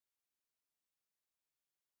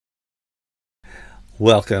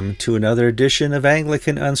Welcome to another edition of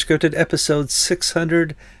Anglican Unscripted, episode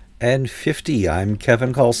 650. I'm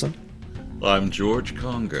Kevin Kallsen. I'm George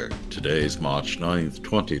Conger. Today's March 9th,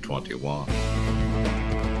 2021.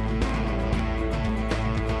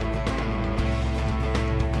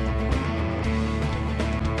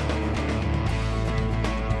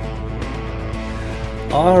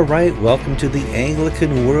 All right, welcome to the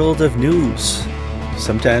Anglican world of news.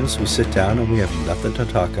 Sometimes we sit down and we have nothing to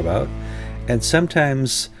talk about. And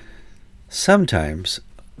sometimes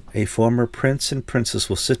a former prince and princess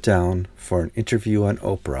will sit down for an interview on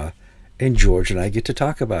Oprah, and George and I get to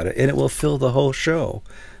talk about it, and it will fill the whole show.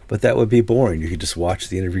 But that would be boring. You could just watch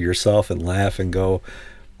the interview yourself and laugh and go,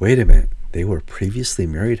 wait a minute, they were previously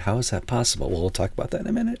married? How is that possible? Well, we'll talk about that in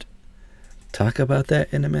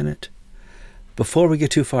a minute. Before we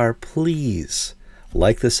get too far, please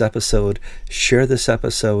like this episode, share this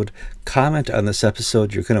episode, comment on this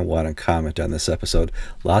episode. You're going to want to comment on this episode.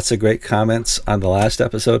 Lots of great comments on the last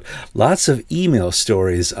episode. Lots of email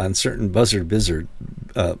stories on certain buzzard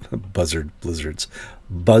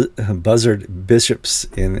bishops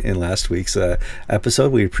in last week's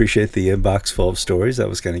episode. We appreciate the inbox full of stories. That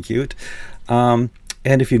was kind of cute. And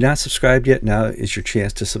if you're not subscribed yet, now is your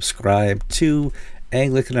chance to subscribe to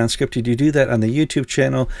Anglican Unscripted. You do that on the YouTube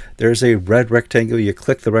channel. There's a red rectangle. You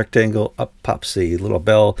click the rectangle, up pops a little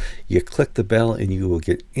bell. You click the bell and you will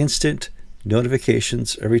get instant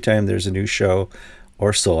notifications every time there's a new show,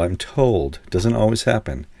 or so I'm told. Doesn't always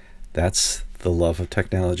happen. That's the love of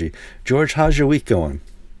technology. George, how's your week going?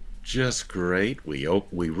 Just great. We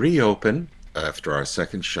reopen after our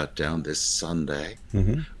second shutdown this Sunday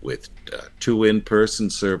with 2 in-person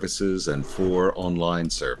services and 4 online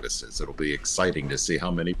services. It'll be exciting to see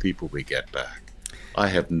how many people we get back. I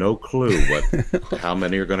have no clue how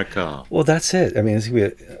many are going to come. Well, that's it. I mean, it's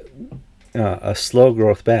going to be a slow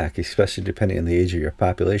growth back, especially depending on the age of your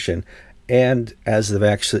population. And as the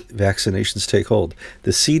vaccinations take hold,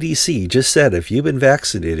 the CDC just said if you've been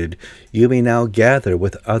vaccinated, you may now gather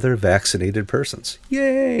with other vaccinated persons.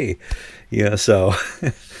 Yay! Yeah, so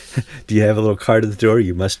do you have a little card at the door?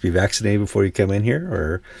 You must be vaccinated before you come in here?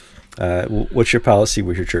 Or what's your policy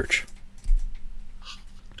with your church?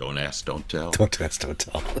 Don't ask, don't tell. Don't ask, don't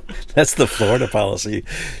tell. That's the Florida policy.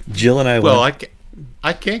 Jill and I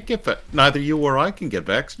I can't get neither you or I can get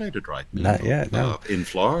vaccinated right now. Not yet, no. In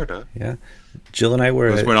Florida. Yeah. Jill and I were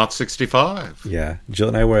because we're not 65. Yeah. Jill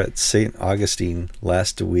and I were at St. Augustine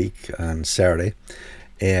last week on Saturday.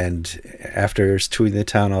 And after touring the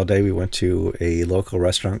town all day, we went to a local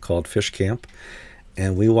restaurant called Fish Camp.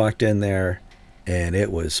 And we walked in there, and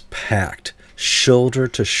it was packed. Shoulder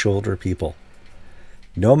to shoulder people.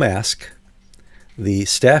 No mask. The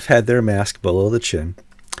staff had their mask below the chin.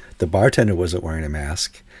 The bartender wasn't wearing a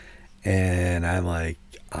mask. And I'm like,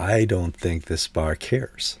 I don't think this bar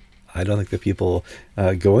cares. I don't think the people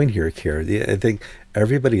going here care. I think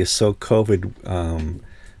everybody is so COVID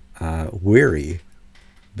weary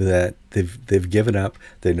that they've given up.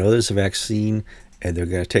 They know there's a vaccine, and they're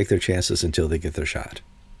going to take their chances until they get their shot.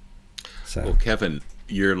 So, well, Kevin,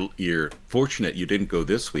 you're fortunate you didn't go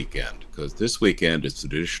this weekend, because this weekend is the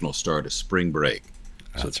traditional start of spring break.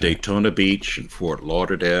 So that's Daytona Beach and Fort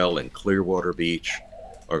Lauderdale and Clearwater Beach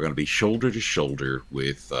are going to be shoulder to shoulder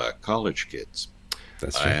with college kids.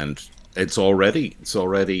 That's right. And it's already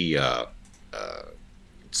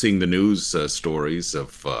seeing the news stories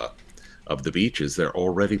of the beaches. They're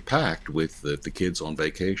already packed with the kids on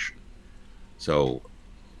vacation. So,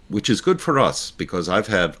 which is good for us, because I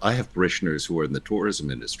have parishioners who are in the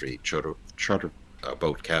tourism industry, charter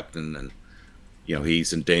boat captain, and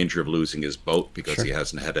he's in danger of losing his boat because he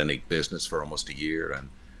hasn't had any business for almost a year, and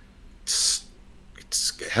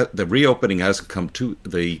the reopening hasn't come to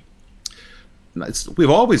we've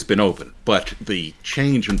always been open, but the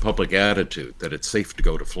change in public attitude that it's safe to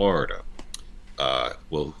go to Florida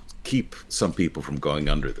will keep some people from going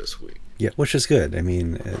under this week. Yeah, which is good. I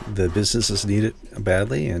mean, the businesses need it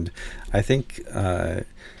badly, and I think the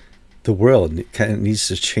world kind of needs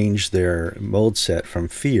to change their mold set from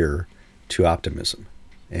fear to optimism.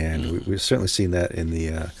 And we've certainly seen that in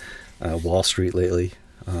the Wall Street lately,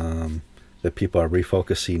 that people are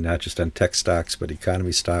refocusing not just on tech stocks, but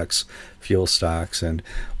economy stocks, fuel stocks, and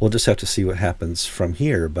we'll just have to see what happens from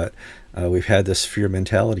here. But we've had this fear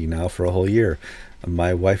mentality now for a whole year.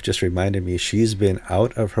 My wife just reminded me she's been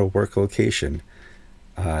out of her work location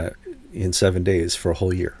in 7 days for a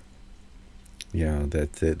whole year.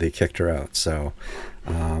 That they kicked her out. So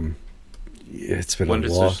it's been a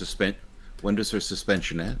long... When does her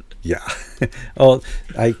suspension end? Yeah. Oh,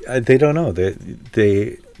 they don't know.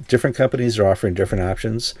 They different companies are offering different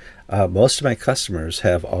options. Most of my customers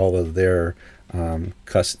have all of their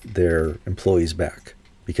cuss their employees back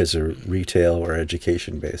because they're retail or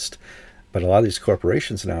education based. But a lot of these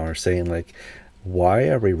corporations now are saying, like, why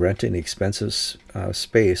are we renting expensive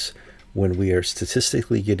space when we are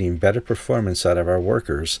statistically getting better performance out of our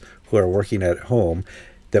workers who are working at home,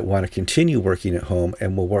 that want to continue working at home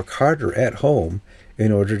and will work harder at home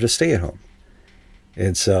in order to stay at home?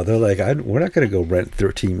 And so they're like, we're not going to go rent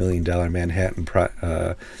 $13 million Manhattan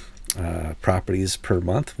properties per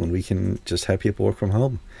month when we can just have people work from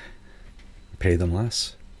home, pay them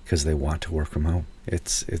less because they want to work from home.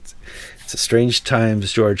 It's a strange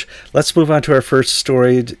times, George. Let's move on to our first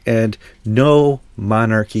story. And no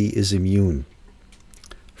monarchy is immune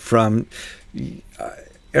from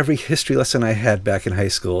every history lesson I had back in high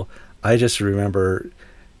school. I just remember,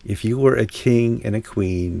 if you were a king and a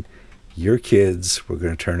queen, your kids were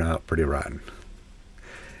going to turn out pretty rotten.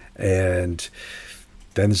 And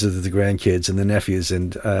then there's the grandkids and the nephews,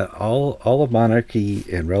 and all of monarchy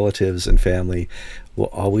and relatives and family will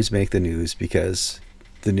always make the news, because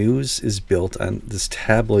the news is built on this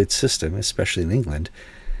tabloid system, especially in England,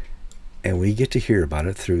 and we get to hear about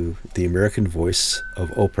it through the American voice of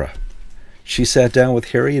Oprah. She sat down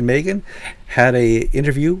with Harry and Meghan, had a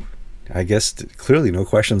interview. I guess clearly no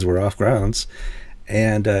questions were off grounds,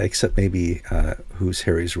 and except maybe who's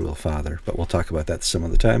Harry's real father, but we'll talk about that some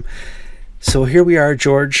other time. So here we are,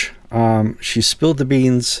 George. She spilled the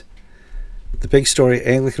beans. The big story,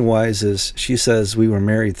 Anglican-wise, is she says we were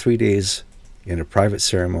married 3 days in a private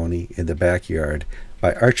ceremony in the backyard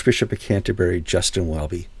by Archbishop of Canterbury, Justin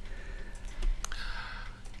Welby.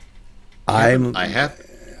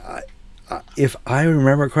 If I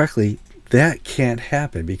remember correctly, that can't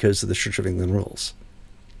happen because of the Church of England rules.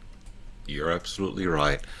 You're absolutely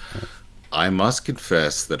right. I must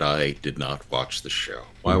confess that I did not watch the show.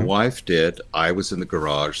 My wife did. I was in the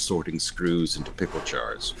garage sorting screws into pickle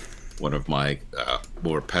jars, one of my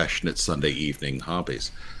more passionate Sunday evening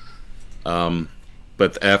hobbies.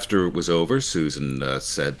 But after it was over, Susan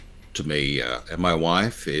said to me, and my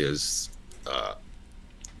wife is a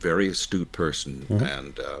very astute person,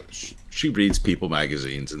 and she reads People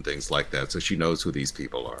magazines and things like that, so she knows who these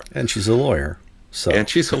people are. And she's a lawyer. So. And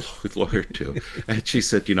she's a lawyer too. And she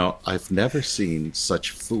said, I've never seen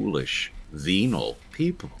such foolish, venal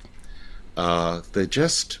people. They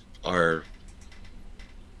just are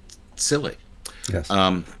silly. Yes.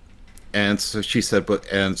 And so she said,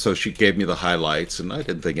 and so she gave me the highlights, and I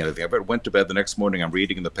didn't think anything of it. I went to bed the next morning. I'm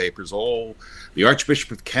reading in the papers, the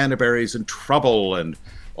Archbishop of Canterbury is in trouble, and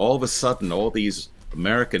all of a sudden, all these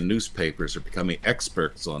American newspapers are becoming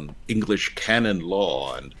experts on English canon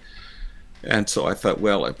law, and so I thought,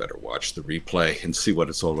 well, I better watch the replay and see what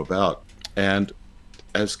it's all about. And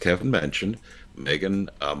as Kevin mentioned, Meghan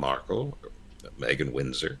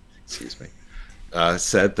Windsor,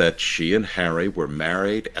 said that she and Harry were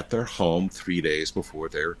married at their home 3 days before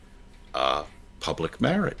their public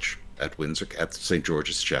marriage at Windsor, at St.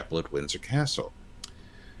 George's Chapel at Windsor Castle.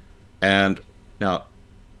 And now,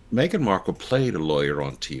 Meghan Markle played a lawyer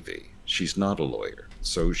on TV. She's not a lawyer,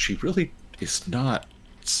 so she really is not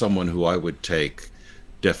someone who I would take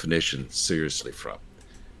definition seriously from.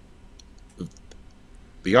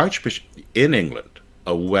 The Archbishop in England,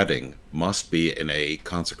 a wedding must be in a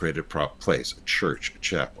consecrated place, a church, a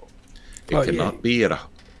chapel. It cannot be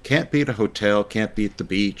can't be at a hotel, can't be at the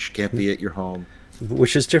beach, can't be at your home.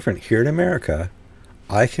 Which is different. Here in America,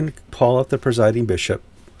 I can call up the presiding bishop,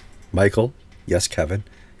 Michael, yes, Kevin,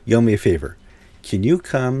 you owe me a favor. Can you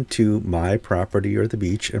come to my property or the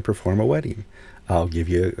beach and perform a wedding? I'll give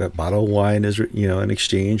you a bottle of wine as in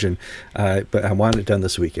exchange, and but I want it done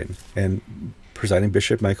this weekend. And presiding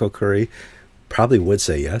Bishop Michael Curry probably would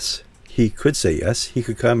say yes. He could say yes. He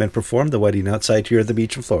could come and perform the wedding outside here at the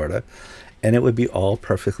beach in Florida, and it would be all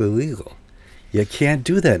perfectly legal. You can't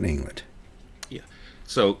do that in England. Yeah.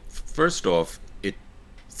 So first off,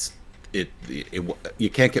 you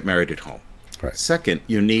can't get married at home. Right. Second,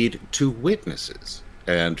 you need two witnesses.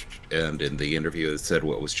 And in the interview, it said,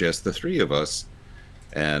 well, it was just the three of us.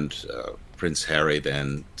 And Prince Harry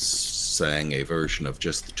then sang a version of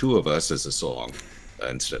Just the Two of Us as a song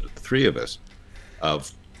instead of the three of us,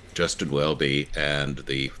 of Justin Welby and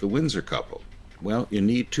the Windsor couple. Well, you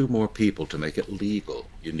need two more people to make it legal.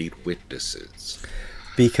 You need witnesses.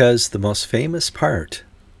 Because the most famous part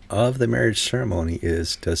of the marriage ceremony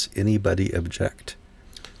is, does anybody object?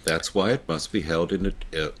 That's why it must be held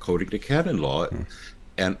according to canon law.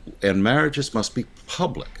 And marriages must be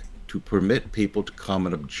public to permit people to come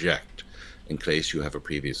and object in case you have a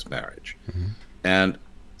previous marriage. And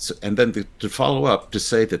then to follow up, to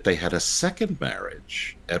say that they had a second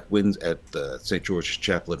marriage at St. George's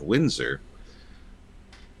Chapel at Windsor,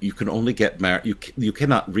 you can only get married. You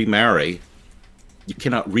cannot remarry. You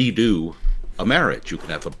cannot redo a marriage. You can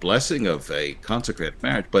have a blessing of a consecrated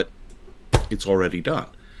marriage, but it's already done.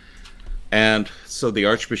 And so the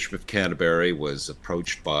Archbishop of Canterbury was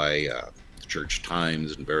approached by the Church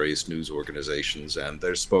Times and various news organizations, and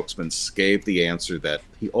their spokesman gave the answer that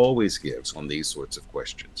he always gives on these sorts of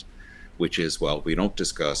questions, which is, well, we don't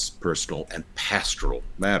discuss personal and pastoral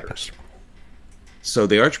matters. So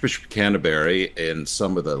the Archbishop of Canterbury, in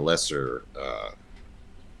some of the lesser,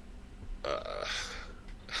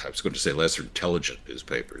 I was going to say lesser intelligent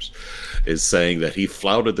newspapers, is saying that he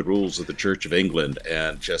flouted the rules of the Church of England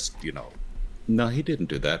and just, no, he didn't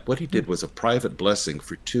do that. What he did was a private blessing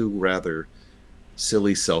for two rather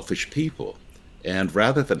silly, selfish people. And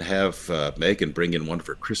rather than have Meghan bring in one of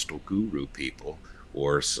her crystal guru people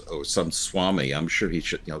or some swami, I'm sure he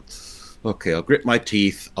should, okay, I'll grit my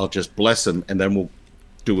teeth, I'll just bless him, and then we'll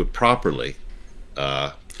do it properly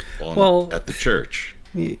at the church.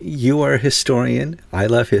 You are a historian. I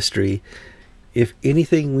love history. If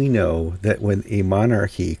anything, we know that when a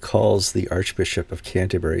monarchy calls the Archbishop of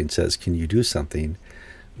Canterbury and says, can you do something?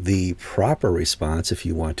 The proper response, if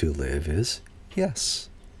you want to live, is yes.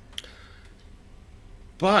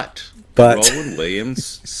 But Rowan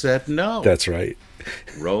Williams said no. That's right.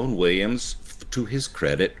 Rowan Williams, to his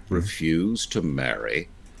credit, refused to marry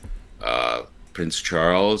Prince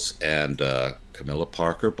Charles and Camilla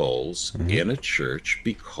Parker Bowles in a church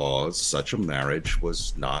because such a marriage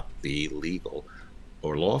was not be legal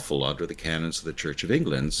or lawful under the canons of the Church of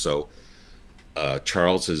England. So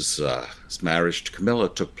Charles's marriage to Camilla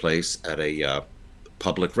took place at a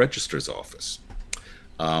public registrar's office.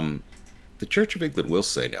 The Church of England will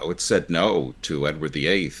say no. It said no to Edward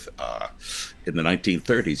VIII in the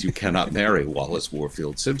 1930s. You cannot marry Wallace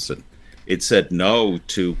Warfield Simpson. It said no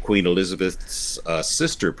to Queen Elizabeth's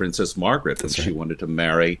sister, Princess Margaret, when she wanted to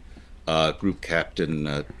marry Group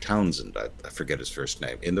Captain Townsend, I forget his first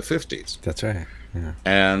name, in the 50s. That's right. Yeah.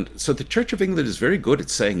 And so the Church of England is very good at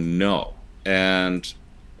saying no. And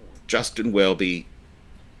Justin Welby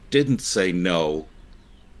didn't say no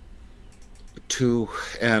to,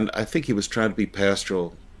 and I think he was trying to be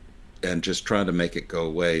pastoral and just trying to make it go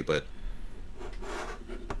away, but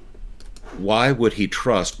why would he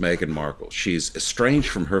trust Meghan Markle? She's estranged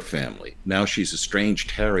from her family. Now she's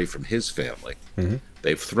estranged Harry from his family.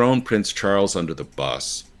 They've thrown Prince Charles under the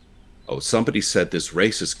bus. Oh, somebody said this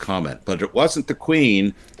racist comment, but it wasn't the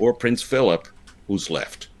Queen or Prince Philip who's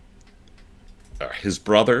left. His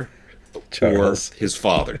brother Charles. Or his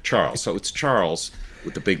father, Charles. So it's Charles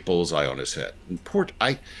with the big bullseye on his head.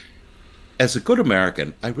 As a good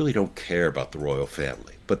American, I really don't care about the royal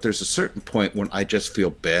family. But there's a certain point when I just feel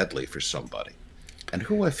badly for somebody. And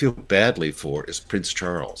who I feel badly for is Prince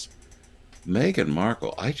Charles. Meghan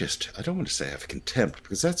Markle, I don't want to say I have contempt,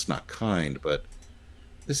 because that's not kind, but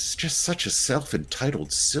this is just such a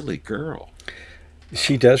self-entitled, silly girl.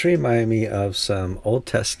 She does remind me of some Old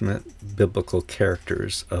Testament biblical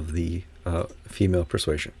characters of the female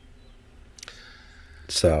persuasion.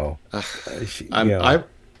 So, I'm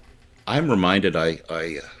reminded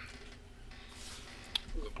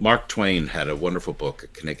Mark Twain had a wonderful book,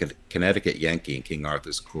 Connecticut Yankee in King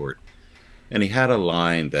Arthur's Court, and he had a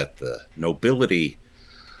line that the nobility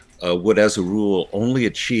would, as a rule, only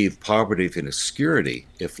achieve poverty and obscurity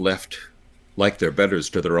if left like their betters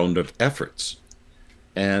to their own efforts.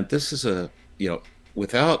 And this is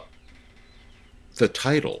without the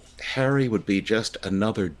title, Harry would be just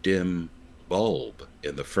another dim bulb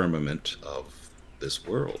in the firmament of this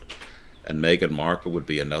world. And Meghan Markle would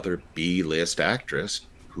be another B-list actress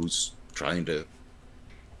who's trying to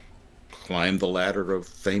climb the ladder of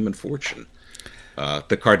fame and fortune.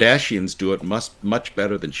 The Kardashians do it much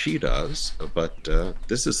better than she does, but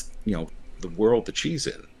this is, the world that she's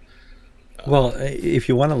in. Well, if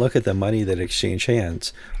you want to look at the money that exchanged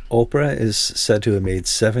hands, Oprah is said to have made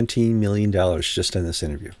 $17 million just in this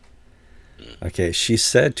interview. Okay, she's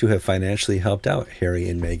said to have financially helped out Harry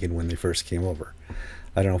and Meghan when they first came over.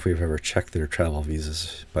 I don't know if we've ever checked their travel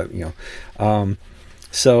visas, but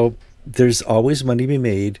so there's always money to be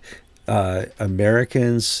made.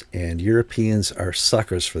 Americans and Europeans are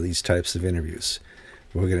suckers for these types of interviews.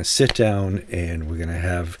 We're going to sit down and we're going to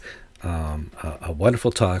have a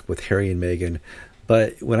wonderful talk with Harry and Meghan.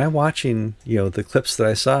 But when I'm watching, the clips that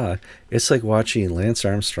I saw, it's like watching Lance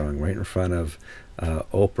Armstrong right in front of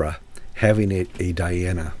Oprah having a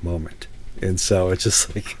Diana moment. And so it's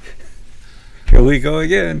just like, here we go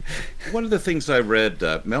again. One of the things I read,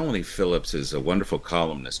 Melanie Phillips is a wonderful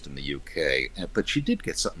columnist in the UK, but she did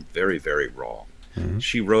get something very, very wrong.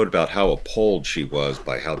 She wrote about how appalled she was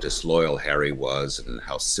by how disloyal Harry was and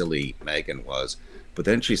how silly Meghan was. But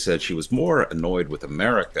then she said she was more annoyed with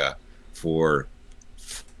America for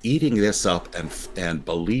eating this up and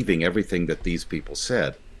believing everything that these people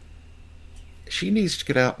said. She needs to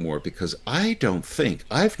get out more, because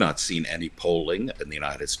I've not seen any polling in the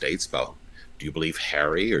United States about, do you believe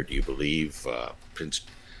Harry or do you believe Prince?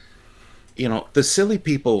 You know, the silly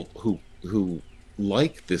people who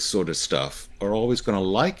like this sort of stuff are always going to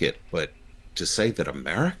like it, but to say that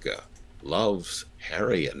America loves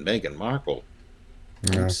Harry and Meghan Markle,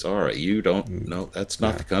 I'm sorry, you don't know. That's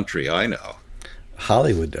not the country I know.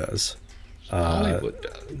 Hollywood does. Hollywood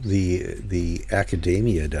does. The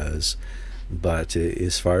academia does. But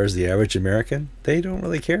as far as the average American, they don't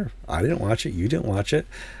really care. I didn't watch it. You didn't watch it.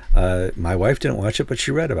 My wife didn't watch it, but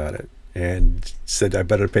she read about it and said I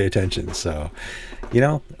better pay attention. So, you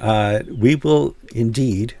know, we will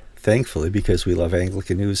indeed, thankfully, because we love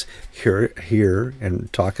Anglican news, hear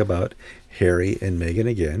and talk about Harry and Meghan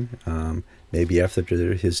again, maybe after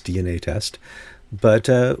his DNA test. But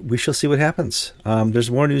we shall see what happens.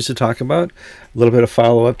 There's more news to talk about. A little bit of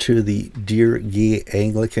follow-up to the Dear Gay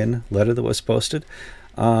Anglican letter that was posted.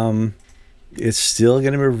 It's still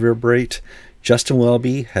going to reverberate. Justin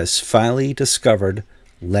Welby has finally discovered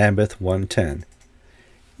Lambeth 110.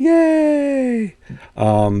 Yay!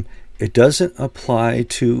 It doesn't apply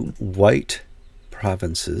to white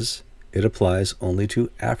provinces. It applies only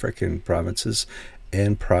to African provinces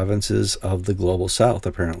and provinces of the global south,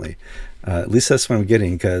 apparently. At least that's what I'm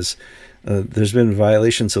getting, because there's been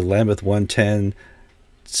violations of Lambeth 110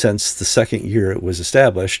 since the second year it was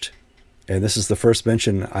established, and this is the first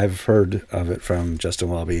mention I've heard of it from Justin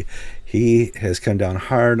Welby. He has come down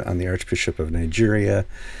hard on the Archbishop of Nigeria.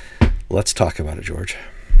 Let's talk about it, George.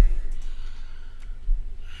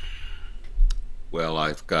 Well,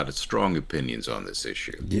 I've got strong opinions on this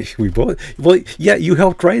issue. We both. Well, yeah, you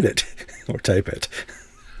helped write it or type it.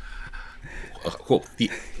 Well,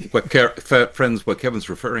 what Kevin's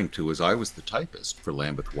referring to is I was the typist for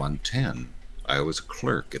Lambeth 110. I was a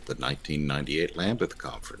clerk at the 1998 Lambeth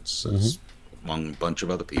Conference, among a bunch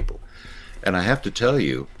of other people. And I have to tell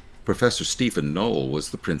you, Professor Stephen Knoll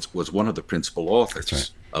was one of the principal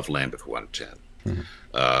authors of Lambeth 110,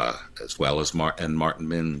 as well as Martin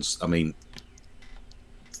Minns. I mean,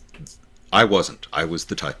 I wasn't. I was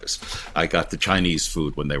the typist. I got the Chinese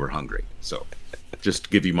food when they were hungry. So, just to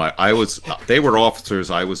give you they were officers.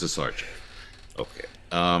 I was a sergeant. Okay.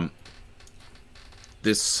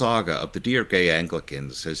 This saga of the Dear Gay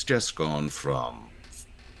Anglicans has just gone from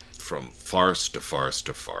farce to farce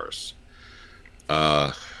to farce.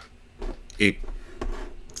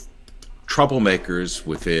 Troublemakers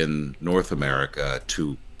within North America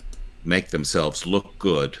to make themselves look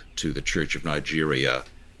good to the Church of Nigeria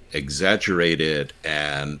exaggerated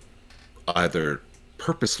and either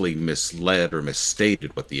purposely misled or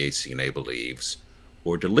misstated what the ACNA believes,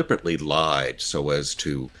 or deliberately lied so as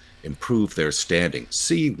to improve their standing.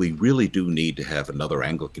 See, we really do need to have another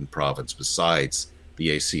Anglican province besides the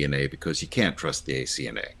ACNA, because you can't trust the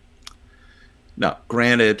ACNA. Now,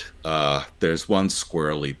 granted, there's one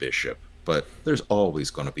squirrely bishop, but there's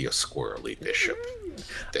always going to be a squirrely bishop.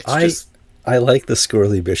 I like the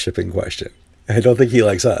squirrely bishop in question. I don't think he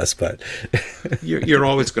likes us, but you're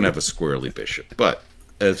always going to have a squirrely bishop. But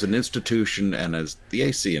as an institution, and as the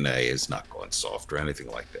ACNA is not going soft or anything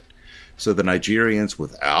like that. So the Nigerians,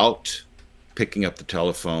 without picking up the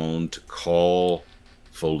telephone to call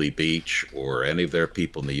Foley Beach or any of their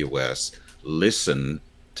people in the U.S., listen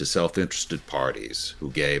to self-interested parties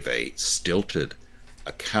who gave a stilted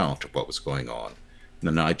account of what was going on.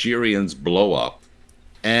 The Nigerians blow up,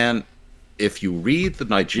 and if you read the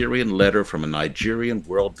Nigerian letter from a Nigerian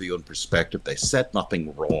worldview and perspective, they said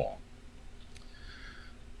nothing wrong.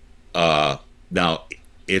 Now,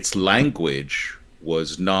 its language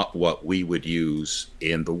was not what we would use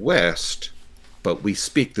in the West, but we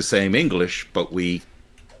speak the same English, but we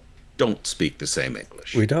don't speak the same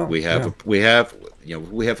English. We don't. We have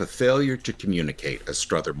a failure to communicate, as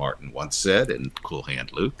Strother Martin once said in Cool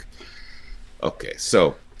Hand Luke. Okay,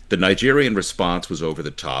 so the Nigerian response was over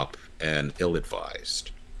the top and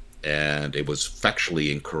ill-advised, and it was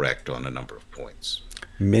factually incorrect on a number of points.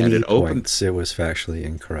 Many points it was factually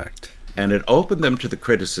incorrect. And it opened them to the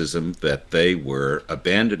criticism that they were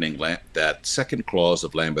abandoning that second clause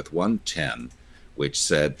of Lambeth 110, which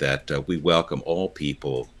said that we welcome all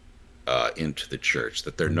people into the church,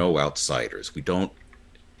 that there are no outsiders. We don't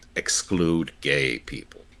exclude gay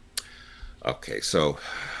people. Okay, so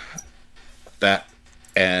that,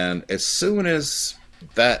 and as soon as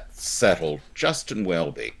that settled, Justin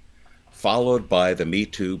Welby, followed by the Me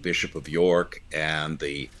Too Bishop of York and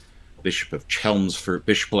the Bishop of Chelmsford,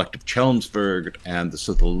 Bishop-elect of Chelmsford, and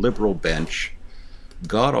the liberal bench,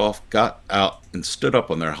 got out and stood up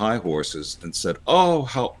on their high horses and said, "Oh,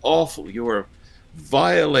 how awful, you are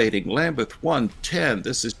violating Lambeth 110.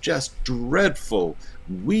 This is just dreadful.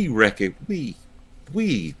 We reckon we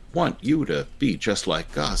want you to be just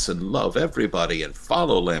like us and love everybody and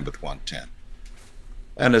follow Lambeth 110."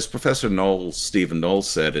 And as Professor Stephen Knowles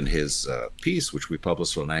said in his piece, which we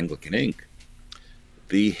published on Anglican Inc.,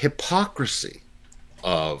 the hypocrisy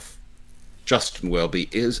of Justin Welby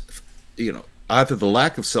is, either the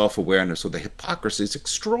lack of self-awareness or the hypocrisy is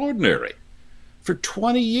extraordinary. For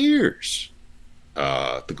 20 years,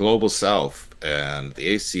 the Global South and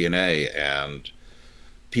the ACNA and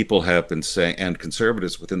people have been saying, and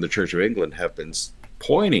conservatives within the Church of England have been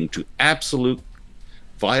pointing to absolute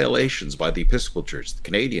violations by the Episcopal Church, the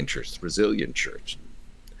Canadian Church, the Brazilian Church.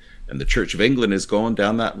 And the Church of England is going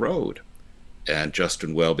down that road. And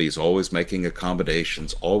Justin Welby is always making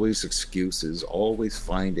accommodations, always excuses, always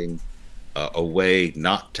finding a way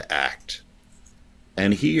not to act.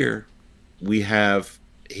 And here we have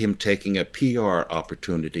him taking a PR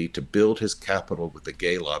opportunity to build his capital with the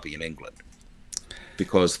gay lobby in England.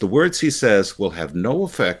 Because the words he says will have no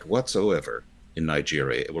effect whatsoever in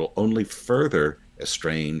Nigeria. It will only further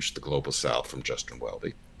estrange the Global South from Justin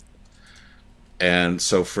Welby. And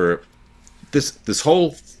so for this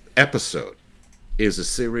whole episode is a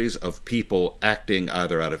series of people acting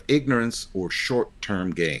either out of ignorance or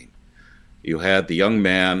short-term gain. You had the young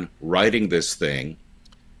man writing this thing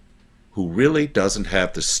who really doesn't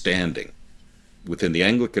have the standing within the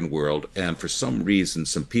Anglican world, and for some reason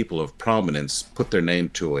some people of prominence put their name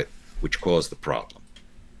to it, which caused the problem.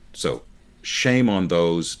 So shame on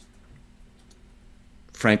those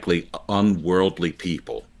frankly unworldly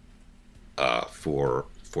people for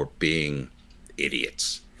being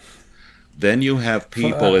idiots. Then you have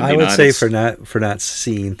people in the United States. I would say for not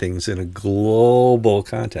seeing things in a global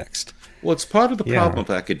context. Well, it's part of the problem of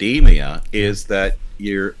academia is that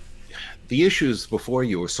the issues before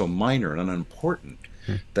you are so minor and unimportant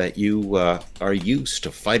that you are used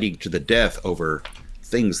to fighting to the death over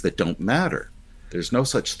things that don't matter. There's no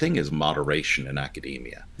such thing as moderation in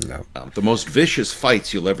academia. No. The most vicious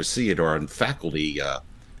fights you'll ever see are in faculty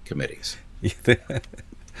committees.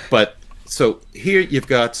 But so here you've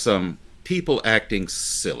got some people acting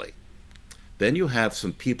silly. Then you have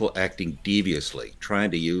some people acting deviously,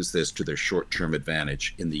 trying to use this to their short-term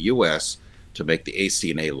advantage in the U.S. to make the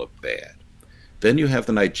ACNA look bad. Then you have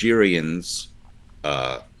the Nigerians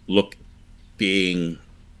being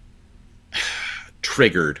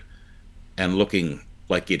triggered and looking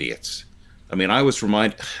like idiots. I mean, I was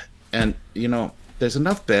reminded, and there's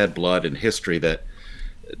enough bad blood in history that,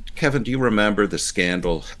 Kevin, do you remember the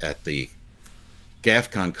scandal at the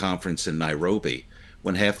GAFCON conference in Nairobi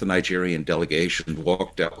when half the Nigerian delegation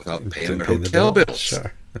walked out without paying their hotel bills?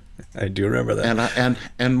 Sure. I do remember that.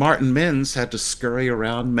 And Martin Minns had to scurry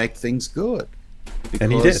around and make things good. Because,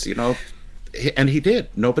 and he did. And he did.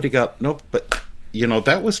 Nobody got, but,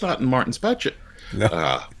 that was not in Martin's budget.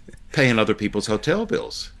 No. Paying other people's hotel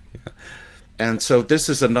bills. Yeah. And so this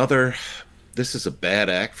is a bad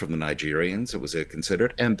act from the Nigerians. It was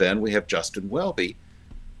considered. And then we have Justin Welby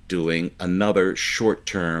doing another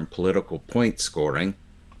short-term political point scoring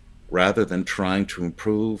rather than trying to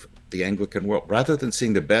improve the Anglican world, rather than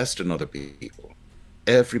seeing the best in other people.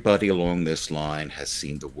 Everybody along this line has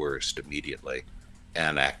seen the worst immediately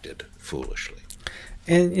and acted foolishly.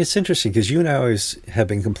 And it's interesting because you and I always have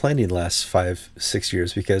been complaining the last 5-6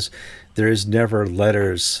 years because there is never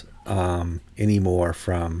letters anymore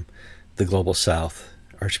from the Global South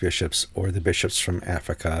archbishops or the bishops from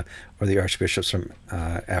Africa or the archbishops from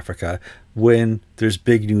Africa when there's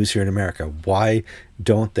big news here in America. Why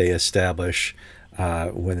don't they establish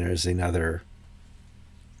when there's another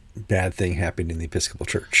bad thing happening in the Episcopal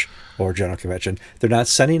Church or General Convention? They're not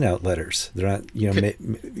sending out letters. They're not,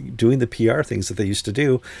 doing the PR things that they used to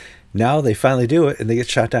do. Now they finally do it and they get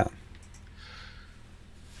shot down.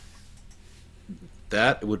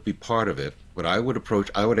 That would be part of it, but I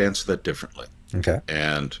would answer that differently. Okay.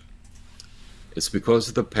 And it's because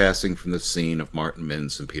of the passing from the scene of Martin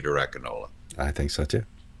Minns and Peter Akinola. I think so too.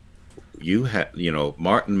 You had,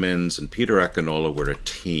 Martin Minns and Peter Akinola were a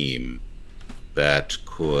team that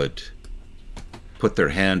could put their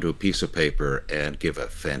hand to a piece of paper and give a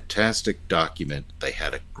fantastic document. They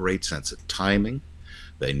had a great sense of timing.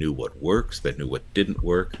 They knew what works. They knew what didn't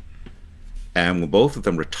work. And when both of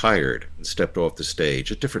them retired and stepped off the stage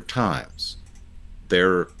at different times,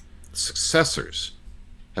 their successors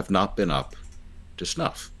have not been up to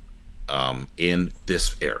snuff in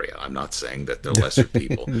this area. I'm not saying that they're lesser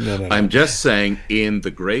people. No. I'm just saying in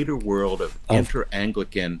the greater world of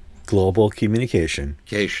inter-Anglican global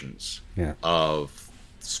communications of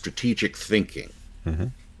strategic thinking. Mm-hmm.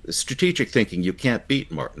 Strategic thinking, you can't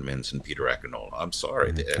beat Martin Mintz and Peter Akinola. I'm sorry.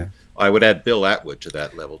 Okay. I would add Bill Atwood to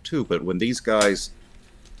that level too. But when these guys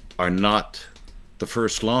are not the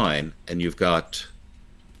first line, and you've got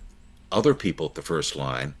other people at the first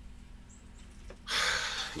line,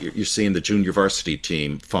 you're seeing the junior varsity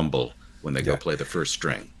team fumble when they go play the first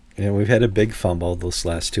string. And we've had a big fumble this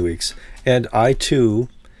last 2 weeks. And I too,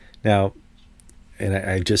 now, and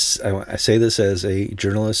I say this as a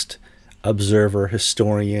journalist, observer,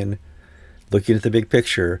 historian, looking at the big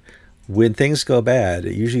picture. When things go bad,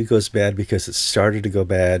 it usually goes bad because it started to go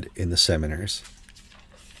bad in the seminaries,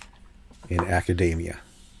 in academia.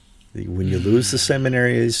 When you lose the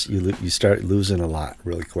seminaries, you start losing a lot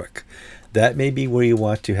really quick. That may be where you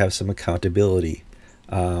want to have some accountability.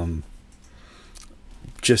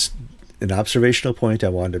 Just an observational point I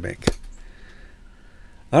wanted to make.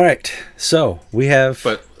 All right, so we have...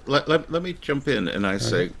 But let me jump in and I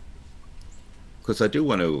say, because I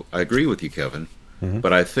agree with you, Kevin,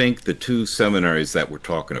 but I think the two seminaries that we're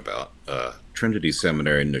talking about, Trinity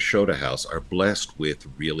Seminary and Nashotah House, are blessed with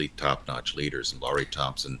really top-notch leaders, and Laurie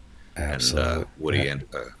Thompson and Woody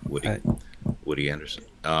Anderson.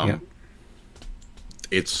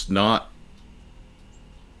 It's not...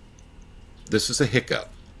 This is a hiccup,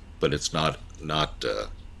 but it's not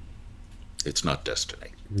destiny.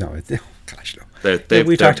 No, gosh, no.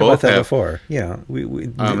 We talked about that before. Yeah, the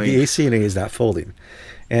ACNA is not folding,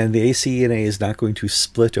 and the ACNA is not going to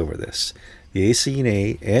split over this. The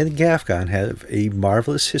ACNA and GAFCON have a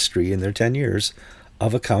marvelous history in their 10 years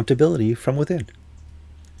of accountability from within.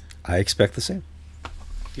 I expect the same.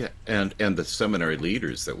 Yeah, and the seminary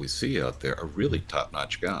leaders that we see out there are really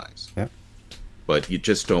top-notch guys. Yeah. But you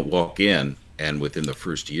just don't walk in and within the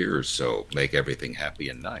first year or so make everything happy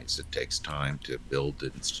and nice. It takes time to build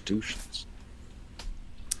institutions.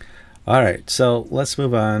 All right, so let's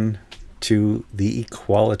move on to the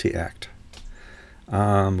Equality Act. We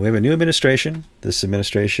have a new administration. This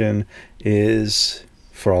administration is,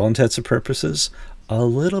 for all intents and purposes, a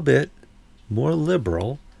little bit more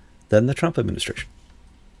liberal than the Trump administration.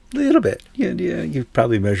 A little bit. Yeah, you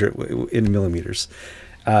probably measure it in millimeters.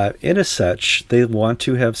 In as such, they want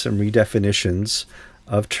to have some redefinitions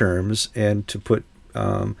of terms and to put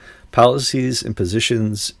policies and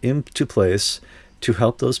positions into place to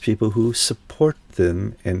help those people who support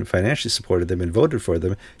them and financially supported them and voted for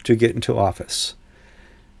them to get into office.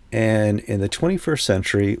 And in the 21st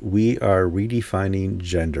century, we are redefining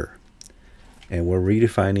gender. And we're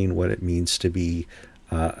redefining what it means to be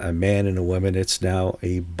a man and a woman. It's now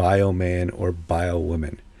a bio-man or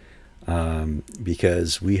bio-woman.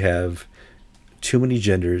 Because we have too many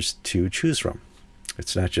genders to choose from.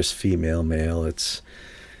 It's not just female, male, it's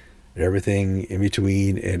everything in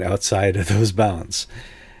between and outside of those bounds.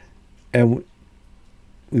 And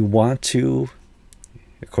we want to,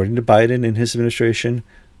 according to Biden and his administration,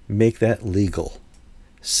 make that legal.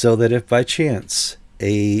 So that if by chance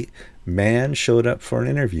a man showed up for an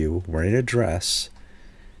interview wearing a dress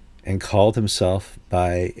and called himself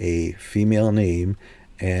by a female name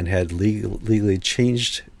and had legally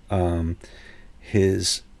changed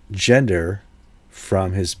his gender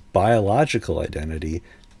from his biological identity,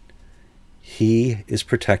 he is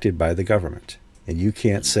protected by the government. And you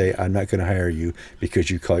can't say, I'm not going to hire you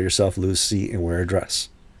because you call yourself Lucy and wear a dress.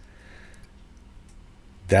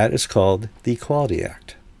 That is called the Equality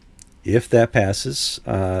Act. If that passes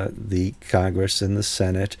the Congress and the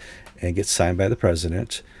Senate and gets signed by the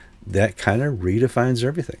president, that kind of redefines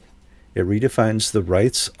everything. It redefines the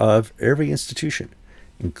rights of every institution,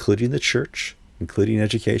 including the church, including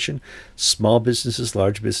education, small businesses,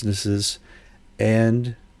 large businesses,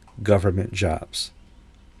 and government jobs.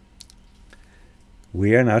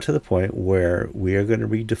 We are now to the point where we are going to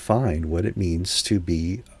redefine what it means to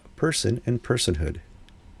be a person and personhood,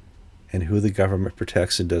 and who the government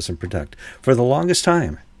protects and doesn't protect. For the longest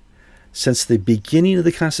time, since the beginning of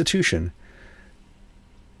the Constitution,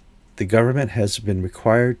 the government has been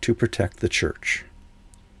required to protect the church.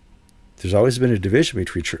 There's always been a division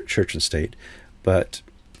between church and state, but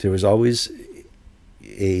there was always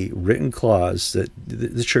a written clause that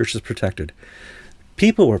the church is protected.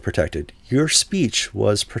 People were protected. Your speech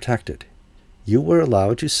was protected. You were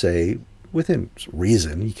allowed to say, within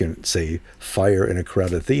reason, you can say fire in a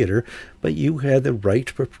crowded theater, but you had the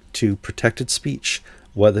right to protected speech,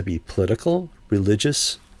 whether it be political,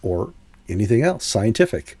 religious, or anything else,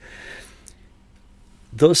 scientific.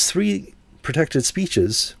 Those three protected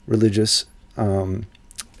speeches, religious,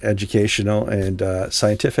 educational, and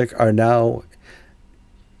scientific, are now,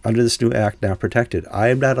 under this new act, now protected. I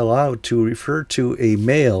am not allowed to refer to a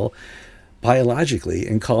male biologically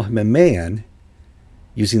and call him a man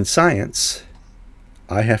Using science,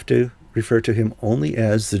 I have to refer to him only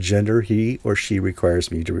as the gender he or she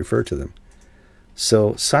requires me to refer to them.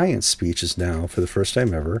 So science speech is now, for the first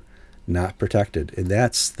time ever, not protected. And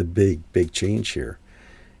that's the big, big change here,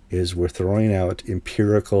 is we're throwing out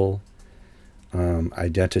empirical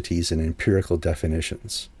identities and empirical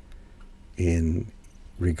definitions in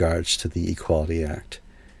regards to the Equality Act.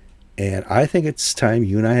 And I think it's time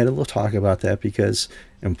you and I had a little talk about that, because,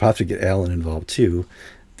 and we'll probably get Alan involved too,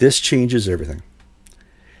 this changes everything.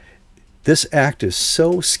 This act is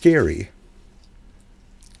so scary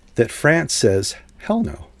that France says, hell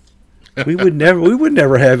no. We would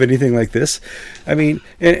never have anything like this. I mean,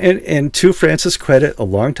 and to France's credit, a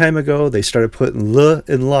long time ago, they started putting le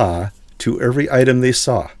and la to every item they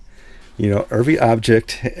saw. You know, every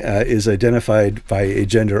object is identified by a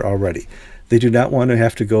gender already. They do not want to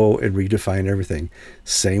have to go and redefine everything.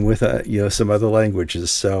 Same with some other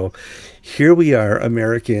languages. So here we are,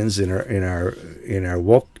 Americans in our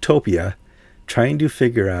woke-topia, trying to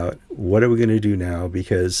figure out what are we going to do now,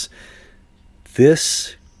 because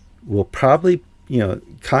this will probably,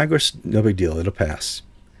 Congress, no big deal, it'll pass.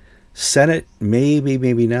 Senate, maybe,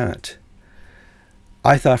 maybe not.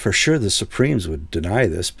 I thought for sure the Supremes would deny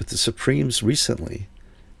this, but the Supremes recently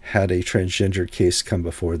had a transgender case come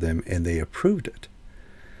before them, and they approved it.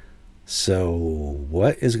 So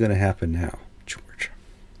what is going to happen now, George?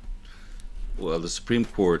 Well, the Supreme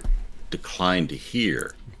Court declined to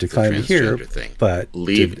hear thing, but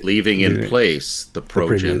leaving in place the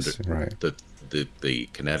pro-gender, right. the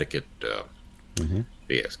Connecticut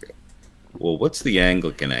fiasco. Well, what's the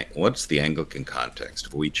Anglican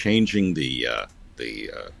context? Are we changing the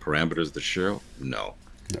parameters of the show? No.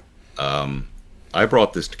 I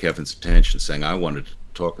brought this to Kevin's attention, saying I wanted to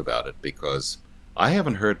talk about it because I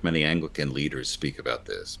haven't heard many Anglican leaders speak about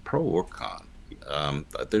this, pro or con.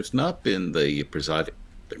 There's not been the presiding,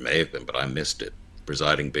 there may have been, but I missed it,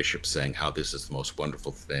 presiding bishop saying how this is the most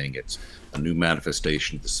wonderful thing. It's a new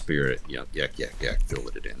manifestation of the Spirit. Yak, fill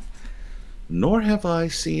it in. Nor have I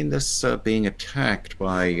seen this being attacked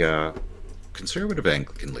by conservative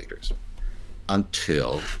Anglican leaders.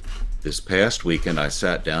 Until this past weekend, I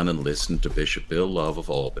sat down and listened to Bishop Bill Love of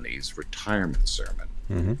Albany's retirement sermon.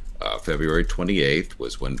 February 28th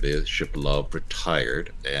was when Bishop Love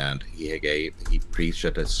retired, and he preached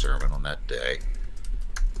at a sermon on that day.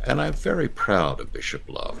 And I'm very proud of Bishop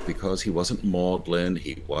Love, because he wasn't maudlin,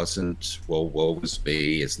 he wasn't, well, woe is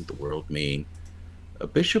me, isn't the world mean?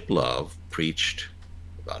 Bishop Love preached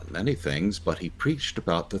about many things, but he preached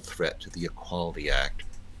about the threat to the Equality Act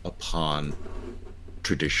upon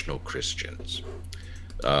traditional Christians.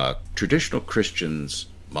 Traditional Christians,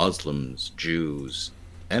 Muslims, Jews,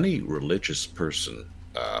 any religious person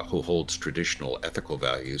who holds traditional ethical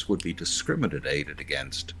values would be discriminated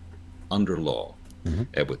against under law.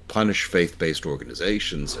 It would punish faith-based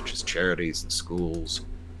organizations such as charities and schools,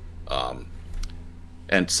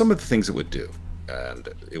 and some of the things it would do. And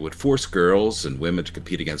it would force girls and women to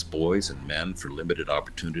compete against boys and men for limited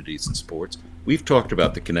opportunities in sports. We've talked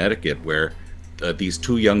about the Connecticut where these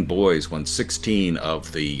two young boys won 16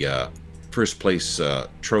 of the first place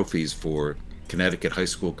trophies for Connecticut high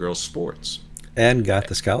school girls sports. And got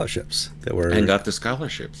the scholarships that were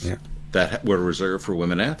that were reserved for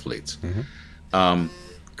women athletes.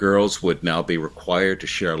 Girls would now be required to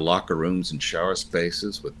share locker rooms and shower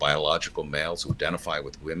spaces with biological males who identify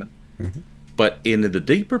with women. But in the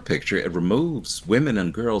deeper picture, it removes women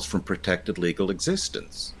and girls from protected legal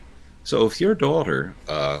existence. So if your daughter,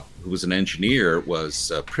 who was an engineer,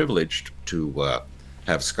 was privileged to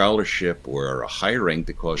have scholarship or a hiring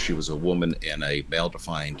because she was a woman in a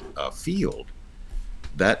male-defined field,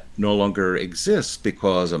 that no longer exists,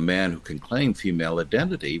 because a man who can claim female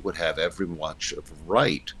identity would have every much of a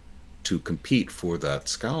right to compete for that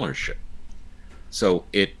scholarship. So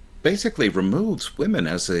it basically removes women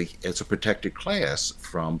as a protected class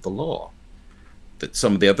from the law. That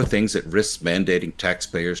some of the other things, it risks mandating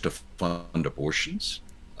taxpayers to fund abortions,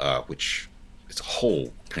 which is a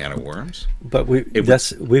whole can of worms. But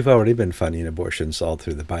we've already been funding abortions all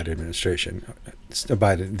through the Biden administration, the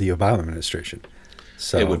Obama administration.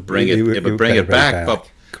 So it would bring it back,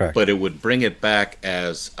 but it would bring it back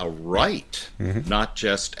as a right, not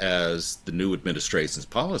just as the new administration's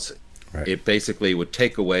policy. Right. It basically would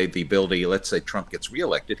take away the ability, let's say Trump gets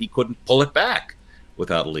reelected, he couldn't pull it back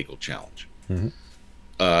without a legal challenge.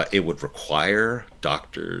 It would require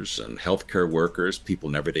doctors and healthcare workers, people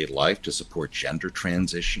in everyday life, to support gender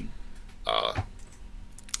transition.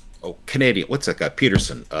 Canadian, what's that guy?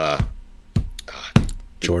 Peterson.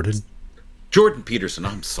 Jordan Peterson,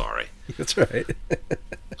 I'm sorry. That's right.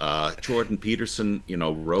 Jordan Peterson,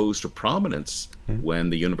 rose to prominence when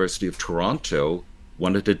the University of Toronto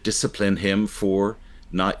wanted to discipline him for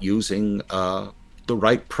not using the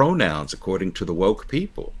right pronouns according to the woke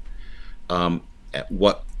people.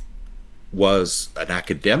 What was an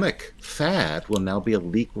academic fad will now be a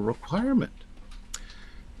legal requirement.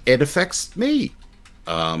 It affects me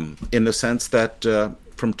in the sense that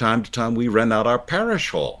from time to time we rent out our parish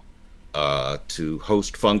hall to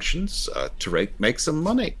host functions to make some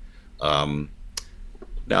money.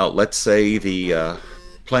 Now, let's say the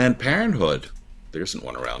Planned Parenthood, there isn't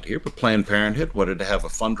one around here, but Planned Parenthood wanted to have a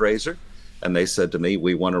fundraiser, and they said to me,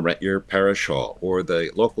 we want to rent your parish hall. Or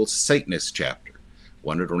the local Satanist chapter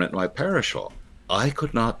wanted to rent my parish hall. I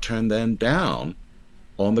could not turn them down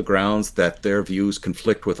on the grounds that their views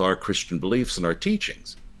conflict with our Christian beliefs and our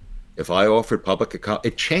teachings. If I offered public account,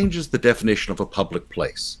 it changes the definition of a public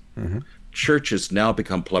place. Mm-hmm. Churches now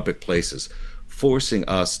become public places, forcing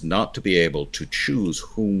us not to be able to choose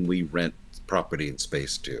whom we rent property and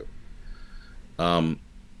space to. At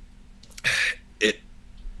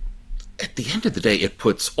the end of the day, it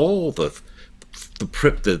puts all the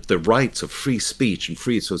rights of free speech and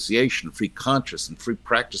free association, free conscience and free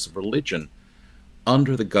practice of religion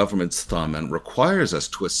under the government's thumb and requires us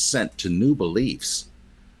to assent to new beliefs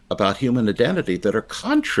about human identity that are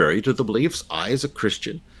contrary to the beliefs I, as a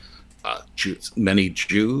Christian, many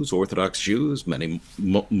Jews, Orthodox Jews, many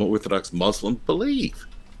Orthodox Muslims believe.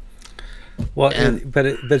 Well, but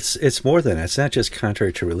it's more than that. It's not just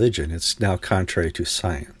contrary to religion. It's now contrary to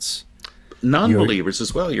science. Non-believers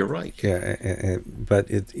as well. You're right. Yeah, but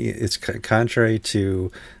it's contrary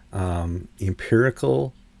to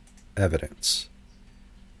empirical evidence.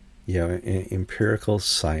 Empirical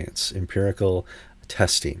science, empirical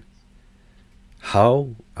testing.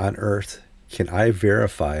 How on earth can I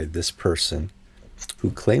verify this person who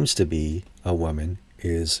claims to be a woman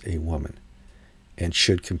is a woman and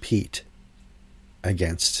should compete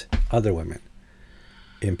against other women?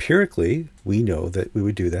 Empirically, we know that we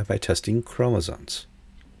would do that by testing chromosomes,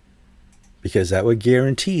 because that would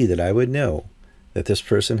guarantee that I would know that this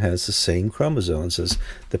person has the same chromosomes as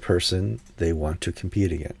the person they want to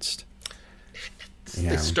compete against.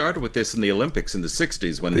 They started with this in the Olympics in the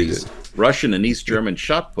 60s when these Russian and East German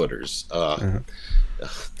shot putters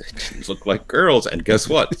they looked like girls, and guess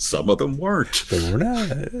what? Some of them weren't. They were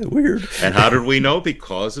not. Weird. And how did we know?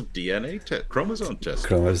 Because of DNA chromosome testing.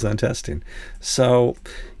 Chromosome testing. So,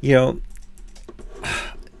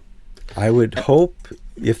 I would hope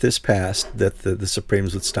if this passed that the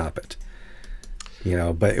Supremes would stop it.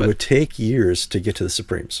 But it would take years to get to the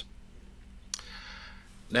Supremes.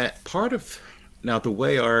 Now, the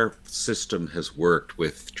way our system has worked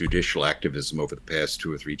with judicial activism over the past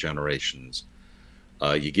 2 or 3 generations,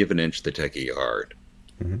 you give an inch, they take a yard.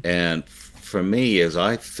 Mm-hmm. And for me, as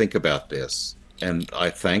I think about this, and I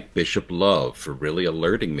thank Bishop Love for really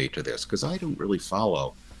alerting me to this, because I don't really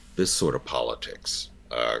follow this sort of politics.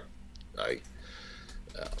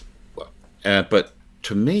 But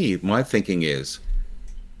to me, my thinking is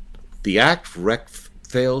the act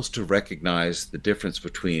fails to recognize the difference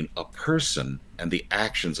between a person and the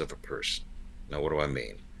actions of a person. Now, what do I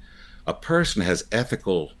mean? A person has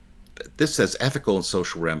ethical and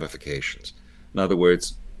social ramifications. In other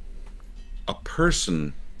words, a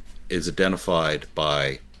person is identified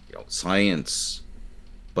by science,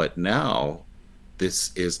 but now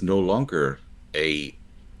this is no longer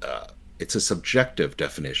it's a subjective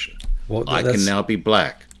definition. Well, I can now be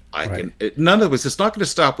black. In other words, it's not going to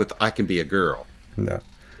stop with I can be a girl. No.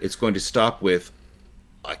 It's going to stop with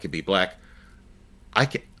I can be black.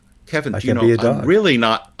 Kevin, I'm really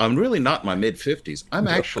not in my mid-50s. I'm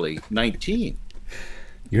actually 19.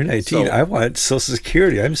 You're 19. So, I want Social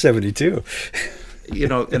Security. I'm 72.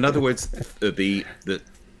 In other words,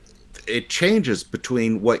 it changes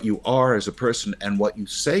between what you are as a person and what you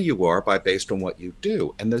say you are based on what you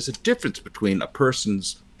do. And there's a difference between a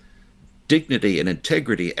person's dignity and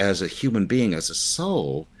integrity as a human being, as a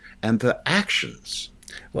soul, and the actions.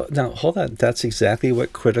 Well, now, hold on. That's exactly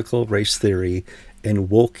what critical race theory and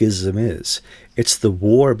wokeism is. It's the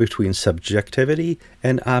war between subjectivity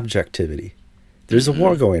and objectivity. There's a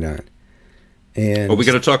war going on. And are we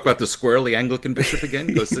going to talk about the squirrely Anglican bishop again?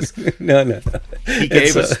 Because no. He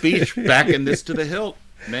gave a speech backing this to the hilt.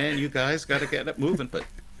 Man, you guys got to get it moving. But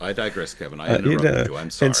I digress, Kevin. I interrupted you.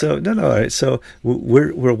 I'm sorry. And so no. All right. So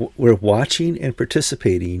we're watching and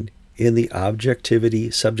participating in the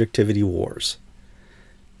objectivity subjectivity wars,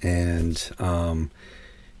 and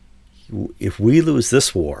if we lose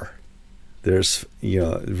this war, there's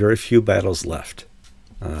very few battles left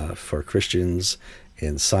for Christians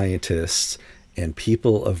and scientists and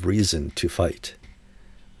people of reason to fight.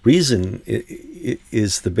 Reason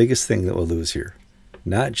is the biggest thing that we'll lose here.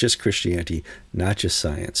 Not just Christianity, not just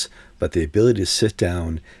science, but the ability to sit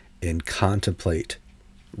down and contemplate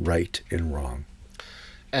right and wrong.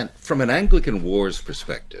 And from an Anglican Wars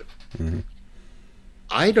perspective,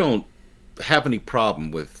 I don't have any problem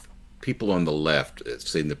with people on the left,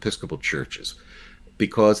 say in the Episcopal churches,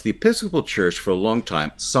 because the Episcopal Church for a long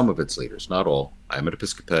time, some of its leaders, not all, I'm an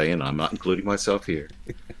Episcopalian, I'm not including myself here,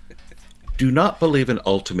 do not believe in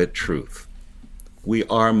ultimate truth. We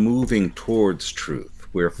are moving towards truth.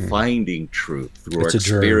 We're finding truth through our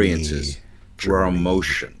experiences, through our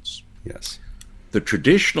emotions. Yes. The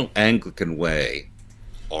traditional Anglican way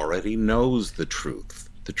already knows the truth.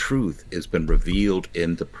 The truth has been revealed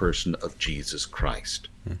in the person of Jesus Christ.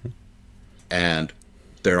 And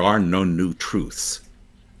there are no new truths.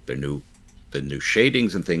 There are new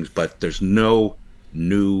shadings and things, but there's no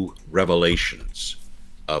new revelations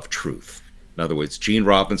of truth. In other words, Gene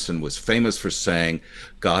Robinson was famous for saying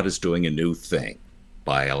God is doing a new thing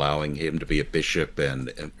by allowing him to be a bishop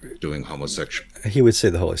and doing homosexual. He would say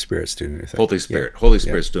the Holy Spirit's doing a new thing. Holy Spirit. Holy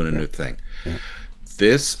Spirit's doing a new thing.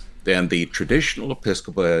 This, then the traditional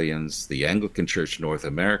Episcopalians, the Anglican Church in North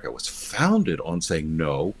America, was founded on saying,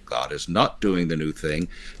 no, God is not doing the new thing.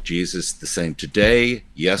 Jesus the same today,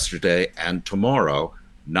 yesterday, and tomorrow,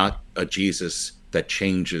 not a Jesus that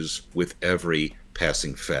changes with every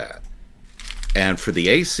passing fad. And for the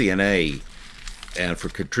ACNA and for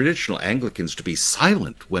traditional Anglicans to be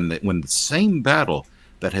silent when the same battle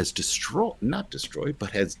that has not destroyed,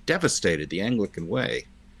 but has devastated the Anglican way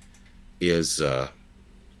is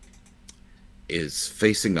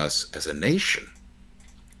facing us as a nation.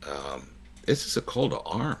 This is a call to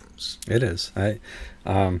arms. It is. I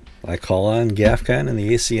call on GAFCON and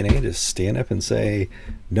the ACNA to stand up and say,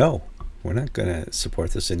 no, we're not going to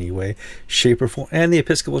support this in any way, shape, or form. And the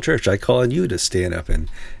Episcopal Church, I call on you to stand up and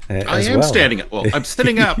I am standing up. Well, I'm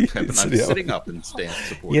sitting up. I'm sitting up and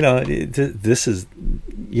supporting. You know, this is,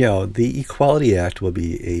 you know, the Equality Act will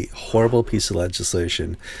be a horrible piece of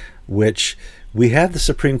legislation, which we have the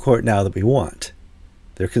Supreme Court now that we want.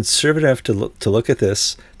 They're conservative to look at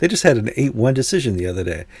this. They just had an 8-1 decision the other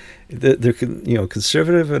day. They're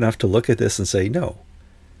conservative enough to look at this and say, no,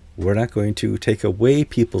 we're not going to take away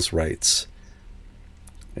people's rights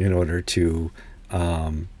in order to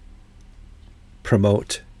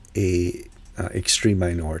promote a extreme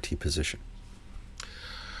minority position.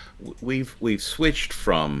 We've switched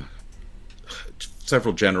from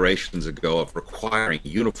several generations ago of requiring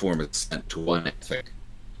uniform assent to one ethic,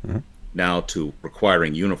 now to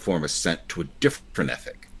requiring uniform assent to a different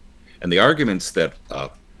ethic. And the arguments that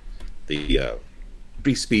the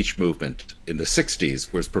free speech movement in the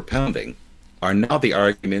 60s was propounding are now the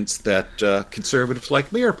arguments that conservatives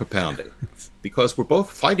like me are propounding, because we're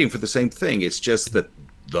both fighting for the same thing. It's just that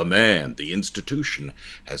the man, the institution,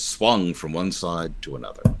 has swung from one side to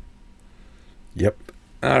another. Yep.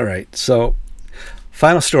 All right. So,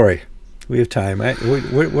 final story. We have time.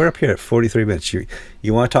 We're up here at 43 minutes.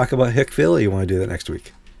 You want to talk about Hickville, or you want to do that next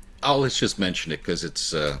week? Oh, let's just mention it because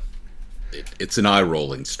it's an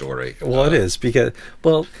eye-rolling story. Well, it is because,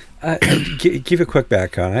 well, give a quick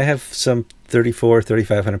background. I have some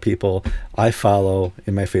 3,500 people I follow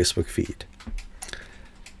in my Facebook feed.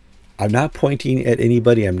 I'm not pointing at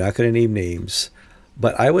anybody. I'm not going to name names.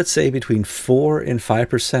 But I would say between 4 and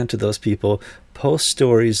 5% of those people post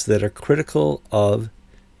stories that are critical of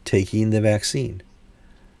taking the vaccine.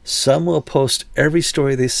 Some will post every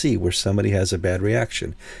story they see where somebody has a bad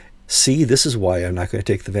reaction. See, this is why I'm not going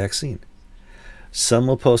to take the vaccine. Some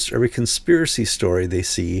will post every conspiracy story they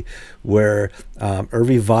see where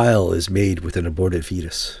every vial is made with an aborted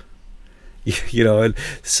fetus. You know, and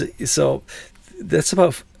so that's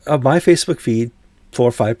about my Facebook feed, 4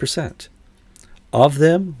 or 5%. Of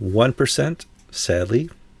them, 1%, sadly,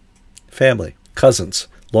 family, cousins,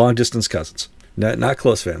 long distance cousins, not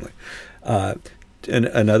close family. And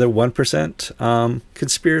another 1%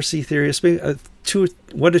 conspiracy theorists. 1 to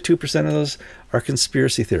 2% of those are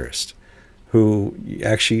conspiracy theorists who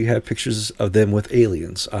actually have pictures of them with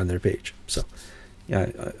aliens on their page. So,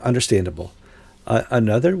 yeah, understandable.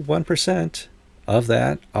 Another 1% of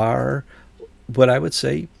that are what I would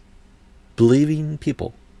say believing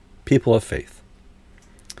people of faith.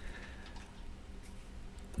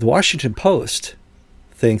 The Washington Post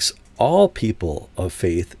thinks all people of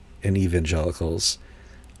faith and evangelicals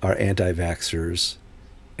are anti-vaxxers.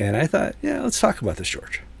 And I thought, yeah, let's talk about this,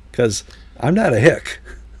 George, because I'm not a hick.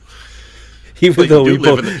 Even though you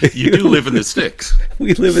do live in the sticks.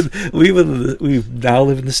 we now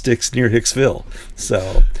live in the sticks near Hicksville.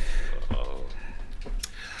 So,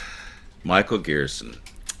 Michael Gerson,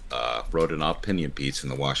 wrote an opinion piece in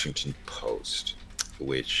the Washington Post,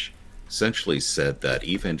 which essentially said that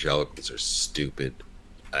evangelicals are stupid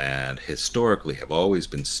and historically have always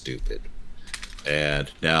been stupid.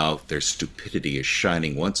 And now their stupidity is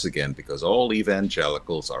shining once again because all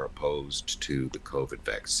evangelicals are opposed to the COVID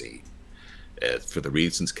vaccine for the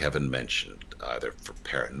reasons Kevin mentioned, either for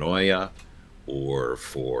paranoia or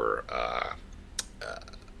for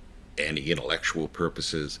anti-intellectual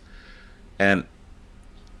purposes. And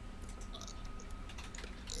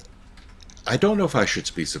I don't know if I should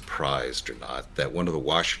be surprised or not that one of the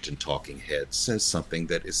Washington talking heads says something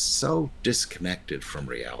that is so disconnected from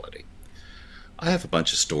reality. I have a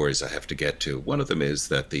bunch of stories I have to get to. One of them is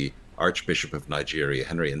that the Archbishop of Nigeria,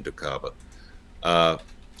 Henry and Meghan,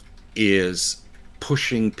 is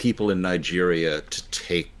pushing people in Nigeria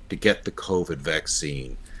to get the COVID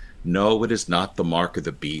vaccine. No, it is not the mark of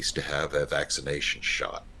the beast to have a vaccination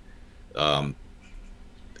shot.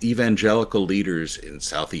 Evangelical leaders in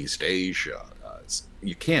Southeast Asia,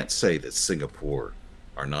 you can't say that Singapore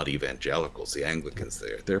are not evangelicals. The Anglicans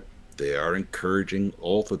there, they are encouraging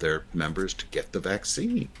all of their members to get the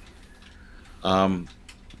vaccine.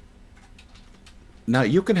 Now,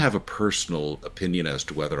 you can have a personal opinion as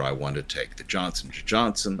to whether I want to take the Johnson &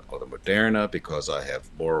 Johnson or the Moderna because I have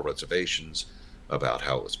moral reservations about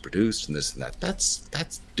how it was produced and this and that.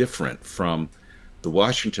 That's different from the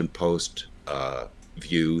Washington Post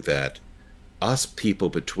view that us people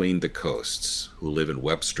between the coasts who live in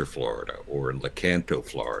Webster, Florida, or in Lecanto,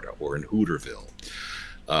 Florida, or in Hooterville,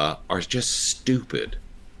 are just stupid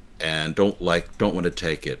and don't want to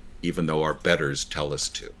take it, even though our betters tell us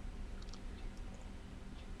to.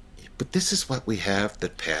 But this is what we have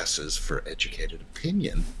that passes for educated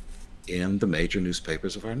opinion in the major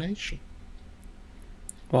newspapers of our nation.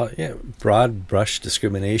 Well, yeah, broad brush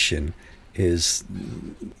discrimination is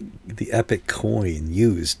the epic coin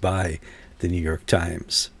used by the New York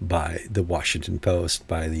Times, by the Washington Post,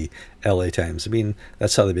 by the LA Times. I mean,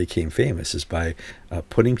 that's how they became famous, is by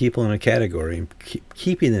putting people in a category and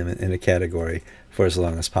keeping them in a category for as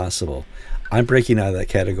long as possible. I'm breaking out of that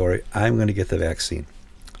category. I'm going to get the vaccine.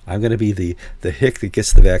 I'm going to be the hick that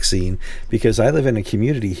gets the vaccine because I live in a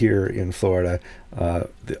community here in Florida,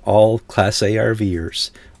 all Class A RVers,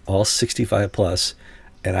 all 65 plus,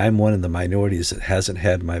 and I'm one of the minorities that hasn't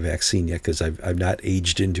had my vaccine yet because I've not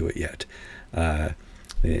aged into it yet.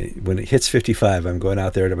 When it hits 55, I'm going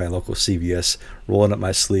out there to my local CVS, rolling up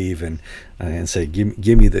my sleeve and say,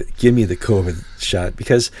 give me the COVID shot,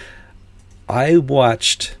 because I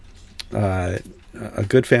watched a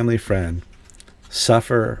good family friend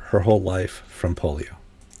suffer her whole life from polio.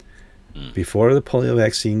 Before the polio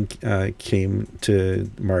vaccine came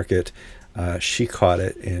to market, she caught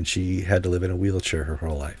it and she had to live in a wheelchair her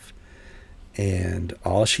whole life. And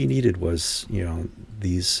all she needed was,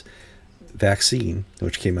 these vaccine,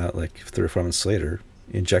 which came out like 3 or 4 months later,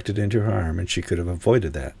 injected into her arm, and she could have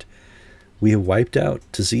avoided that. We have wiped out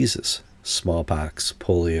diseases, smallpox,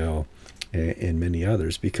 polio, and many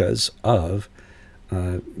others because of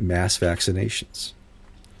mass vaccinations.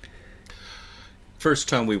 First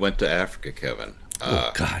time we went to Africa, Kevin.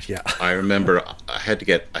 Oh God, yeah. I remember I had to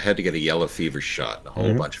get a yellow fever shot and a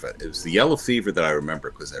whole bunch of it. It was the yellow fever that I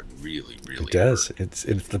remember because that really it does. hurt. It's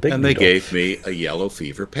the big. And they gave me a yellow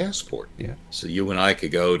fever passport. Yeah. So you and I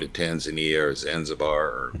could go to Tanzania or Zanzibar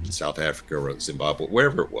or South Africa or Zimbabwe,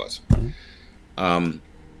 wherever it was.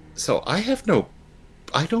 So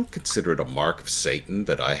I don't consider it a mark of Satan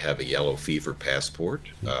that I have a yellow fever passport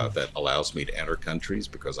that allows me to enter countries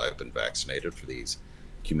because I've been vaccinated for these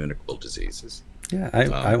communicable diseases. Yeah,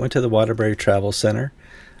 I went to the Waterbury Travel Center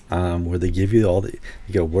where they give you you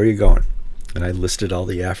go, where are you going? And I listed all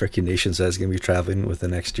the African nations I was going to be traveling with the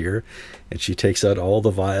next year. And she takes out all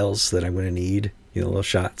the vials that I'm going to need, little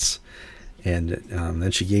shots. And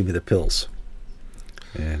then she gave me the pills.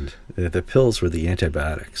 And the pills were the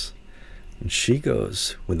antibiotics. And she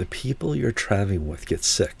goes, when the people you're traveling with get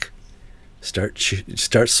sick, start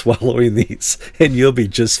swallowing these and you'll be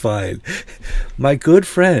just fine. My good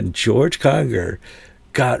friend George Conger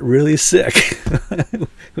got really sick.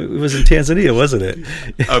 It was in Tanzania, wasn't it?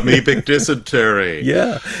 Amoebic dysentery.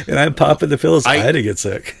 Yeah, and I'm popping the pills. I had to get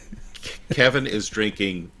sick. Kevin is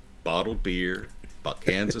drinking bottled beer,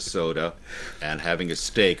 cans of soda, and having a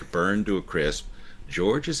steak burned to a crisp.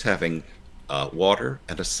 George is having water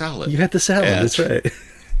and a salad. You had the salad, that's right.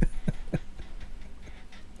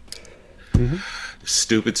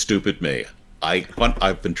 Stupid me.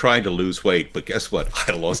 I've been trying to lose weight, but guess what?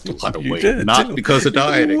 I lost a lot of weight. Did, not too. Because of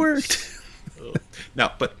dieting. It worked.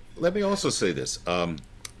 Now, but let me also say this.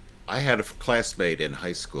 I had a classmate in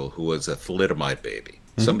high school who was a thalidomide baby.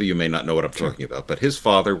 Some of you may not know what I'm talking about, but his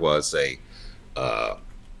father was a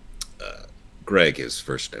Greg, his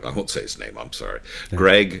first name. I won't say his name. I'm sorry. Yeah.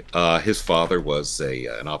 Greg. His father was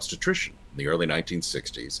an obstetrician in the early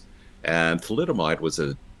 1960s, and thalidomide was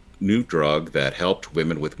a new drug that helped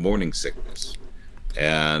women with morning sickness.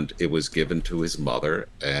 And it was given to his mother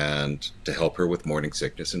and to help her with morning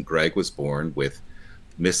sickness. And Greg was born with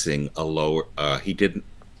missing a lower.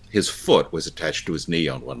 His foot was attached to his knee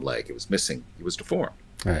on one leg. It was missing. He was deformed.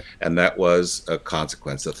 Right. And that was a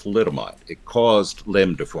consequence of thalidomide. It caused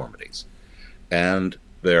limb deformities. And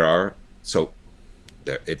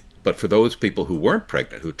but for those people who weren't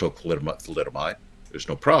pregnant who took thalidomide, there's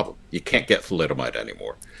no problem. You can't get thalidomide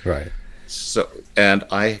anymore. Right. So, and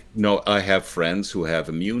I know I have friends who have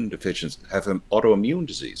immune deficiencies, have autoimmune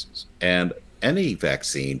diseases, and any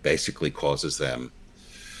vaccine basically causes them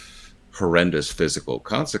horrendous physical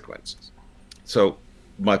consequences. So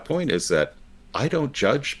my point is that I don't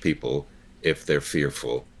judge people if they're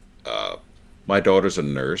fearful. My daughter's a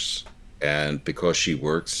nurse, and because she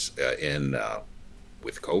works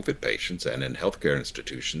with COVID patients and in healthcare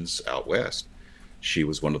institutions out west, she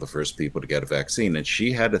was one of the first people to get a vaccine, and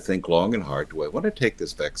she had to think long and hard, do I want to take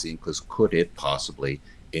this vaccine, because could it possibly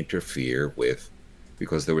interfere with,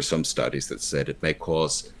 because there were some studies that said it may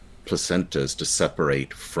cause placentas to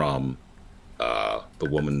separate from the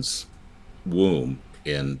woman's womb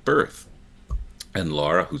in birth. And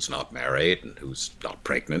Laura, who's not married and who's not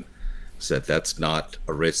pregnant, said that's not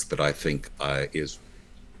a risk that I think is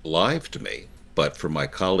live to me, but for my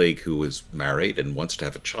colleague who is married and wants to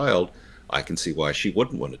have a child, I can see why she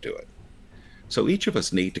wouldn't want to do it. So each of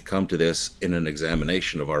us need to come to this in an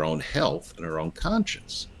examination of our own health and our own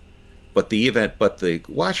conscience. But the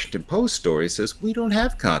Washington Post story says we don't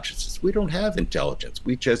have consciences, we don't have intelligence,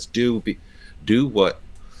 we just do what,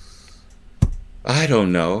 I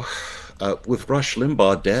don't know. With Rush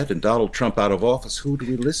Limbaugh dead and Donald Trump out of office, who do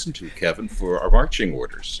we listen to, Kevin, for our marching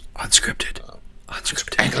orders? Unscripted.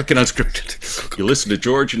 Unscripted. Anglican Unscripted. You listen to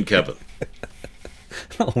George and Kevin.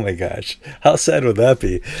 Oh my gosh. How sad would that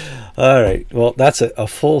be? All right. Well, that's a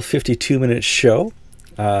full 52-minute show.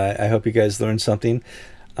 I hope you guys learned something.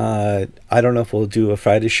 I don't know if we'll do a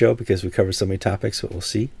Friday show because we covered so many topics, but we'll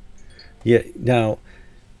see. Yeah. Now,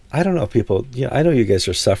 I don't know, people. Yeah, I know you guys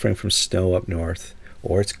are suffering from snow up north,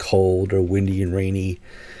 or it's cold or windy and rainy.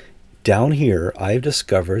 Down here, I've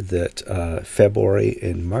discovered that February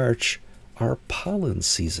and March are pollen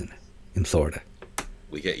season in Florida.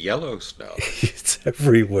 We get yellow snow. It's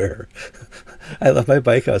everywhere. I left my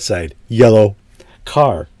bike outside. Yellow.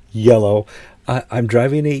 Car. Yellow. I'm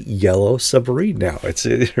driving a yellow submarine now.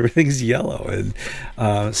 Everything's yellow.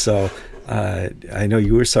 And so I know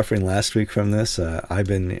you were suffering last week from this. I've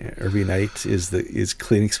been, every night is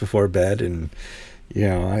clinics before bed, and you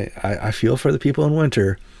know, I feel for the people in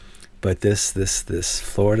winter, but this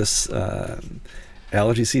Florida's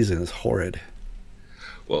allergy season is horrid.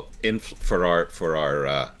 Well, for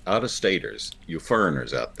our out-of-staters, you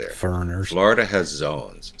foreigners out there, Florida has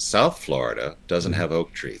zones. South Florida doesn't have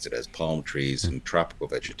oak trees; it has palm trees and tropical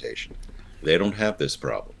vegetation. They don't have this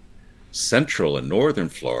problem. Central and northern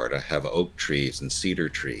Florida have oak trees and cedar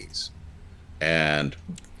trees, and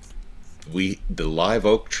the live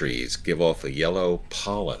oak trees give off a yellow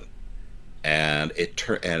pollen, and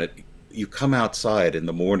you come outside in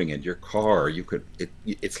the morning in your car,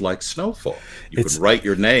 it's like snowfall. You can write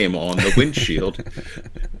your name on the windshield.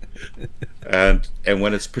 and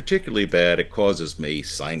when it's particularly bad, it causes me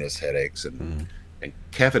sinus headaches, and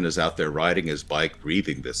Kevin is out there riding his bike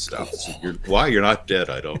breathing this stuff. So why you're not dead,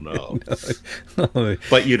 I don't know. No.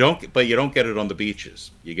 But you don't get it on the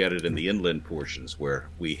beaches. You get it in the inland portions where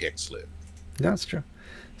we Hicks live. That's true.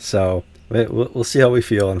 So we'll see how we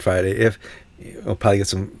feel on Friday. If we'll probably get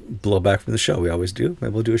some blowback from the show, we always do.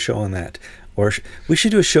 Maybe we'll do a show on that, or we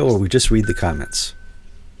should do a show where we just read the comments.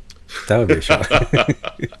 That would be a show.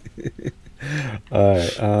 All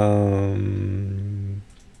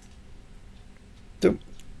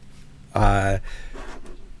right.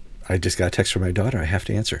 I just got a text from my daughter. I have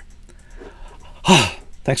to answer.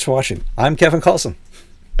 Thanks for watching. I'm Kevin Kallsen.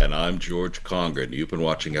 And I'm George Conger, and you've been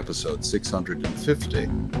watching episode 650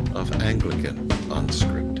 of Anglican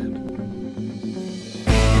Unscripted.